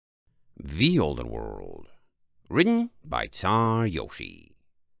The Olden World. Written by Czar Yoshi.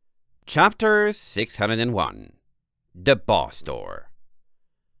 Chapter 601. The Boss Door.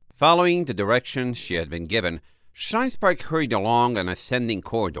 Following the directions she had been given, Shinespark hurried along an ascending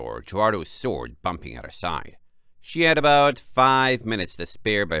corridor, Gerardo's sword bumping at her side. She had about 5 minutes to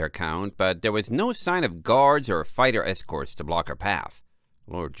spare by her count, but there was no sign of guards or fighter escorts to block her path.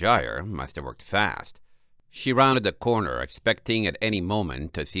 Lord Gyre must have worked fast. She rounded the corner, expecting at any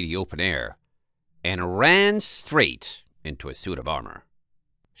moment to see the open air, and ran straight into a suit of armor.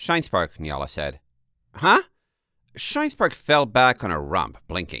 "Shinespark," Nyala said. "Huh?" Shinespark fell back on her rump,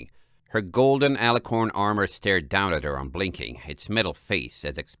 blinking. Her golden alicorn armor stared down at her, unblinking, its metal face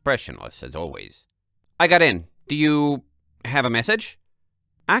as expressionless as always. "I got in. Do you have a message?"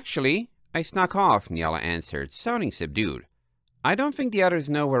 "Actually, I snuck off," Nyala answered, sounding subdued. "I don't think the others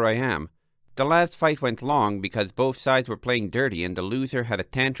know where I am. The last fight went long because both sides were playing dirty and the loser had a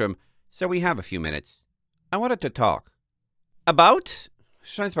tantrum, so we have a few minutes. I wanted to talk." "About?"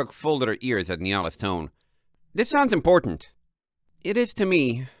 Shinespark folded her ears at Nyala's tone. "This sounds important." "It is to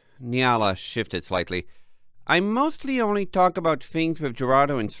me." Nyala shifted slightly. "I mostly only talk about things with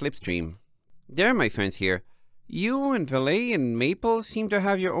Gerardo and Slipstream. They're my friends here. You and Valet and Maple seem to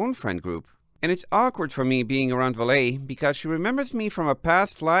have your own friend group. And it's awkward for me being around Valet because she remembers me from a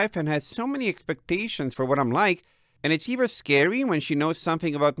past life and has so many expectations for what I'm like, and it's either scary when she knows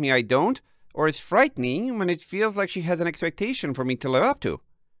something about me I don't, or it's frightening when it feels like she has an expectation for me to live up to.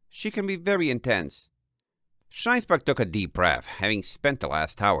 She can be very intense." Shinespark took a deep breath, having spent the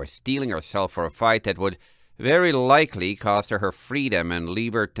last hour steeling herself for a fight that would very likely cost her freedom and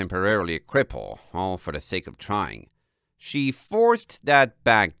leave her temporarily a cripple, all for the sake of trying. She forced that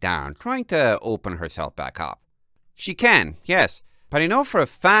back down, trying to open herself back up. "She can, yes, but I know for a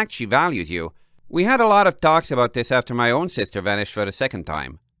fact she values you. We had a lot of talks about this after my own sister vanished for the second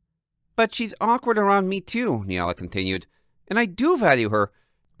time." "But she's awkward around me too," Nyala continued. "And I do value her,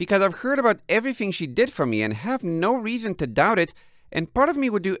 because I've heard about everything she did for me and have no reason to doubt it, and part of me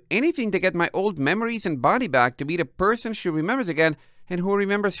would do anything to get my old memories and body back to be the person she remembers again and who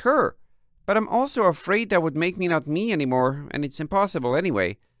remembers her. But I'm also afraid that would make me not me anymore, and it's impossible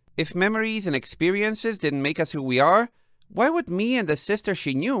anyway. If memories and experiences didn't make us who we are, why would me and the sister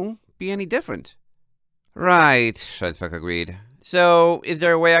she knew be any different?" "Right," Shinespark agreed. "So, is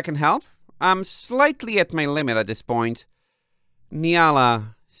there a way I can help? I'm slightly at my limit at this point."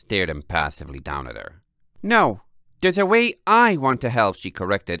 Nyala stared impassively down at her. "No, there's a way I want to help," she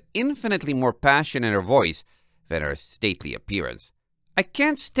corrected, infinitely more passion in her voice than her stately appearance. "I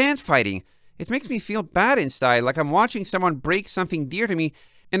can't stand fighting. It makes me feel bad inside, like I'm watching someone break something dear to me,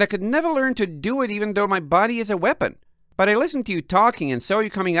 and I could never learn to do it even though my body is a weapon. But I listened to you talking and saw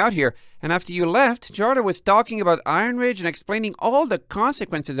you coming out here, and after you left, Gerardo was talking about Iron Ridge and explaining all the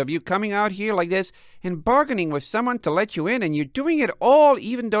consequences of you coming out here like this and bargaining with someone to let you in, and you're doing it all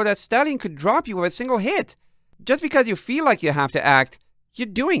even though that stallion could drop you with a single hit. Just because you feel like you have to act, you're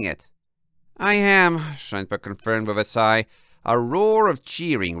doing it." "I am," Shinespark confirmed with a sigh, a roar of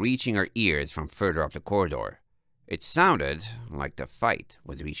cheering reaching her ears from further up the corridor. It sounded like the fight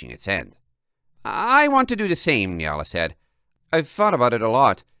was reaching its end. "I want to do the same," Nyala said. "I've thought about it a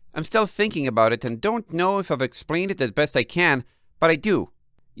lot. I'm still thinking about it and don't know if I've explained it as best I can, but I do.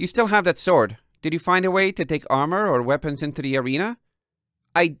 You still have that sword. Did you find a way to take armor or weapons into the arena?"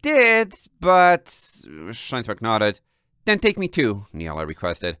 "I did, but..." Shinespark nodded. "Then take me too," Nyala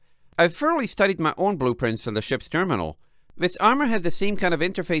requested. "I've thoroughly studied my own blueprints for the ship's terminal. This armor has the same kind of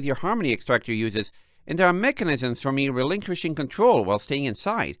interface your Harmony Extractor uses, and there are mechanisms for me relinquishing control while staying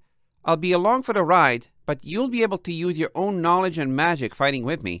inside. I'll be along for the ride, but you'll be able to use your own knowledge and magic fighting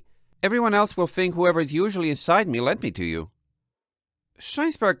with me. Everyone else will think whoever's usually inside me lent me to you."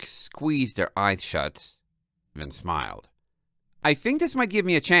 Shinespark squeezed her eyes shut, then smiled. "I think this might give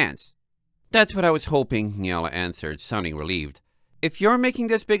me a chance." "That's what I was hoping," Nyala answered, sounding relieved. "If you're making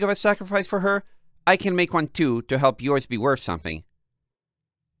this big of a sacrifice for her, I can make one too to help yours be worth something."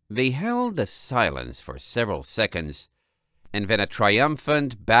 They held a silence for several seconds, and then a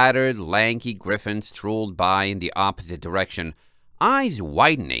triumphant, battered, lanky griffin strolled by in the opposite direction, eyes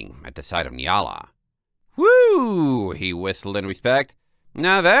widening at the sight of Nyala. "Whoo!" he whistled in respect.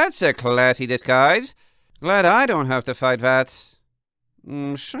 "Now that's a classy disguise. Glad I don't have to fight that."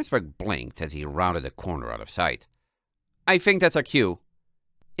 Shinespark blinked as he rounded the corner out of sight. "I think that's our cue."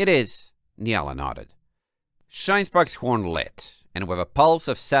 "It is." Nyala nodded. Shinespark's horn lit, and with a pulse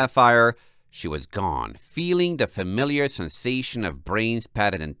of sapphire, she was gone, feeling the familiar sensation of brains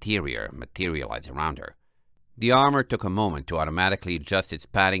padded interior materialize around her. The armor took a moment to automatically adjust its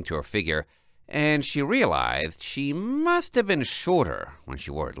padding to her figure, and she realized she must have been shorter when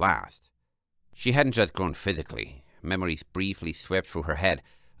she wore it last. She hadn't just grown physically. Memories briefly swept through her head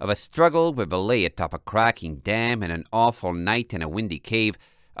of a struggle with Valet atop a cracking dam and an awful night in a windy cave,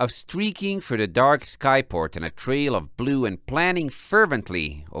 of streaking through the dark skyport in a trail of blue and planning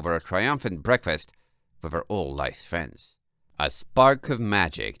fervently over a triumphant breakfast with her old life's friends. A spark of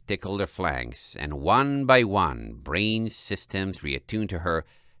magic tickled her flanks, and one by one brain systems reattuned to her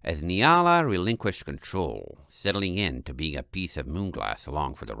as Nyala relinquished control, settling in to being a piece of moonglass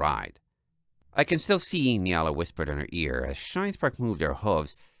along for the ride. "I can still see," Nyala whispered in her ear as Shinespark moved her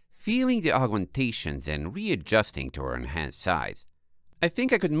hooves, feeling the augmentations and readjusting to her enhanced size. "I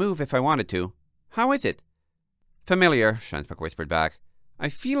think I could move if I wanted to. How is it?" "Familiar," Shinespark whispered back. "I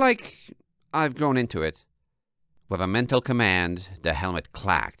feel like I've grown into it." With a mental command, the helmet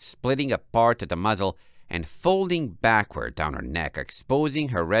clacked, splitting apart at the muzzle and folding backward down her neck, exposing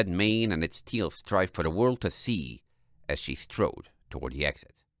her red mane and its teal stripe for the world to see as she strode toward the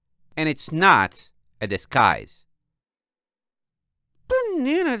exit. "And it's not a disguise."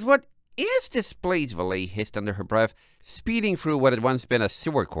 "Bananas, what is this place?" Valet hissed under her breath, speeding through what had once been a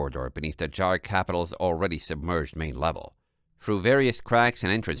sewer corridor beneath the Jar capital's already submerged main level. Through various cracks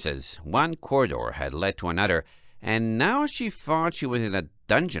and entrances, one corridor had led to another, and now she thought she was in a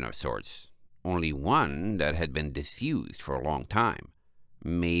dungeon of sorts, only one that had been disused for a long time.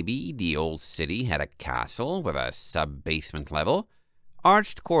 Maybe the old city had a castle with a sub-basement level.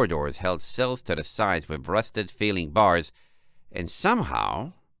 Arched corridors held cells to the sides with rusted failing bars, and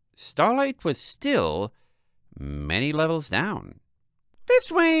somehow Starlight was still many levels down.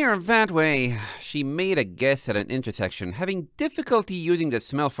 This way or that way, she made a guess at an intersection, having difficulty using the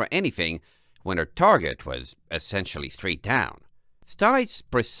smell for anything when her target was essentially straight down. Starlight's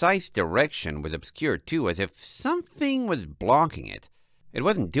precise direction was obscured too, as if something was blocking it. It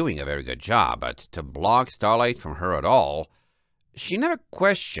wasn't doing a very good job, but to block Starlight from her at all, she never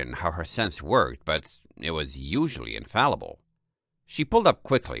questioned how her sense worked, but it was usually infallible. She pulled up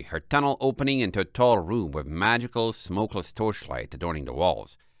quickly, her tunnel opening into a tall room with magical, smokeless torchlight adorning the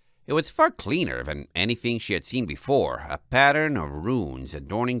walls. It was far cleaner than anything she had seen before, a pattern of runes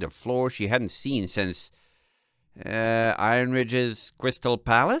adorning the floor she hadn't seen since Ironridge's Crystal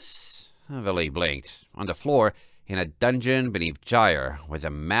Palace? Valet blinked. On the floor, in a dungeon beneath Gyre, was a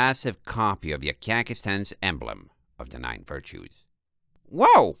massive copy of Yakakistan's emblem of the 9 virtues.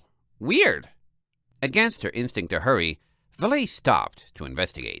 "Whoa! Weird!" Against her instinct to hurry, Valet stopped to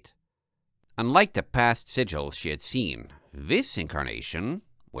investigate. Unlike the past sigils she had seen, this incarnation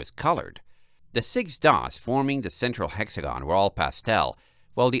was colored. The 6 dots forming the central hexagon were all pastel,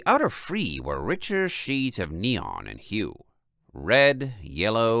 while the outer 3 were richer shades of neon in hue. Red,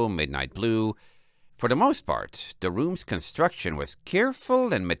 yellow, midnight blue. For the most part, the room's construction was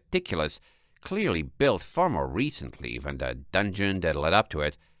careful and meticulous, clearly built far more recently than the dungeon that led up to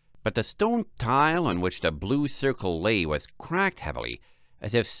it, but the stone tile on which the blue circle lay was cracked heavily,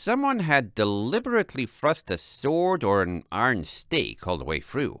 as if someone had deliberately thrust a sword or an iron stake all the way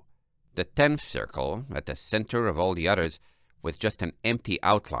through. The 10th circle, at the center of all the others, was just an empty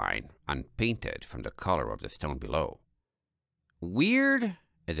outline, unpainted from the color of the stone below. Weird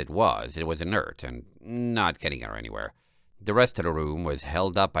as it was inert and not getting her anywhere. The rest of the room was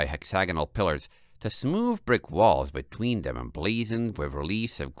held up by hexagonal pillars, the smooth brick walls between them emblazoned with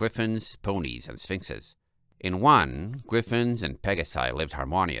reliefs of griffins, ponies, and sphinxes. In one, griffins and pegasi lived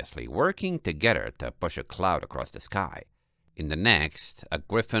harmoniously, working together to push a cloud across the sky. In the next, a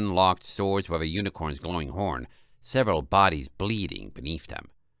griffin locked swords with a unicorn's glowing horn, several bodies bleeding beneath them.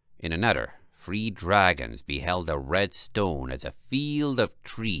 In another, 3 dragons beheld a red stone as a field of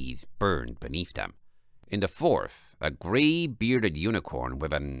trees burned beneath them. In the fourth, a gray-bearded unicorn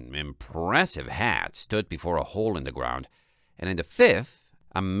with an impressive hat stood before a hole in the ground, and in the 5th,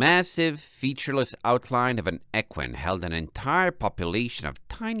 a massive, featureless outline of an equine held an entire population of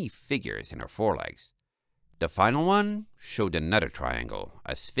tiny figures in her forelegs. The final one showed another triangle,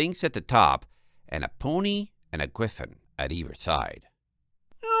 a sphinx at the top, and a pony and a griffin at either side.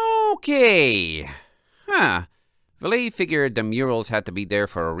 Okay. Valet figured the murals had to be there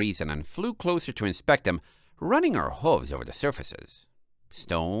for a reason and flew closer to inspect them, running her hooves over the surfaces.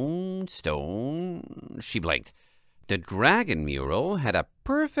 Stone. She blinked. The dragon mural had a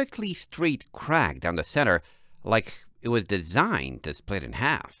perfectly straight crack down the center, like it was designed to split in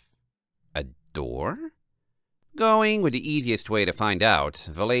half. A door? Going with the easiest way to find out,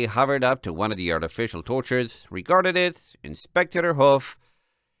 Valet hovered up to one of the artificial torches, regarded it, inspected her hoof,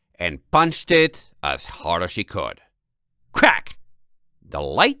 and punched it as hard as she could. Crack! The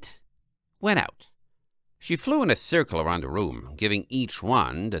light went out. She flew in a circle around the room, giving each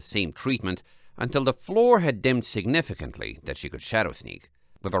one the same treatment, until the floor had dimmed significantly that she could shadow sneak.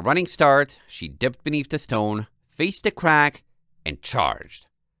 With a running start, she dipped beneath the stone, faced the crack, and charged.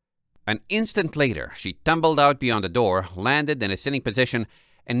 An instant later, she tumbled out beyond the door, landed in a sitting position,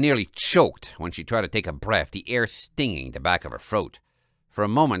 and nearly choked when she tried to take a breath, the air stinging the back of her throat. For a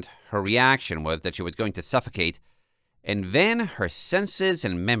moment, her reaction was that she was going to suffocate, and then her senses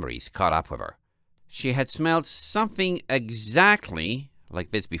and memories caught up with her. She had smelled something exactly like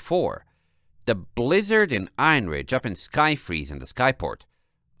this before. The blizzard in Iron Ridge up in Skyfreeze in the Skyport.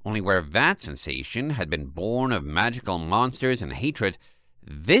 Only where that sensation had been born of magical monsters and hatred,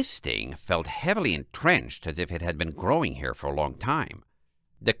 this sting felt heavily entrenched as if it had been growing here for a long time.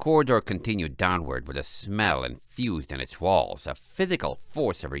 The corridor continued downward with a smell infused in its walls, a physical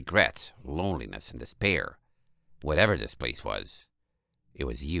force of regret, loneliness, and despair. Whatever this place was, it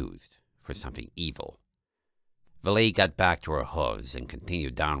was used for something evil. Valet got back to her hooves and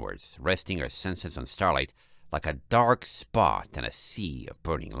continued downwards, resting her senses on starlight like a dark spot in a sea of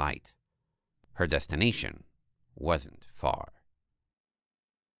burning light. Her destination wasn't far.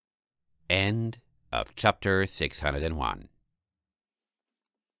 End of chapter 601.